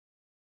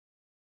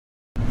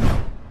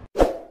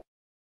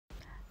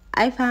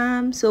Hi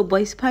fam, so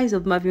boy Spice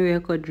of Marvin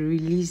Record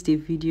released a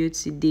video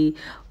today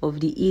of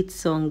the hit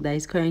song that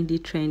is currently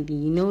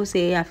trending. You know,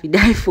 say I feel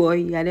die for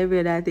you and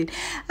every other thing.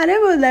 And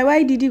everyone was like,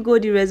 why did you go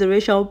the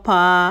reservation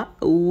power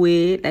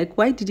way? Like,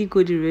 why did you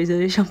go the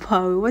reservation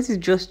power way? What is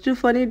just too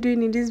funny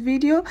doing in this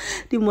video?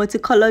 The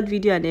multicolored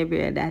video and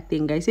every other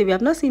thing, guys. So if you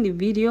have not seen the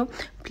video,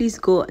 please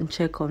go and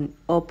check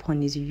up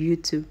on his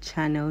YouTube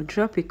channel.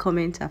 Drop a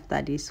comment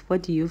after this.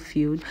 What do you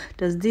feel?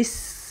 Does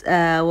this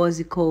what's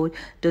it called,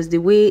 does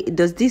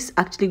this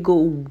actually go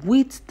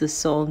with the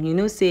song? You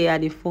know, say I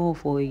did fall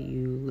for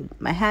you,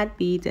 my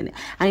heartbeat, and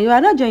you are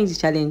not joining the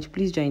challenge,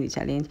 please join the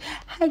challenge.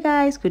 Hi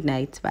guys, good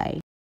night, bye.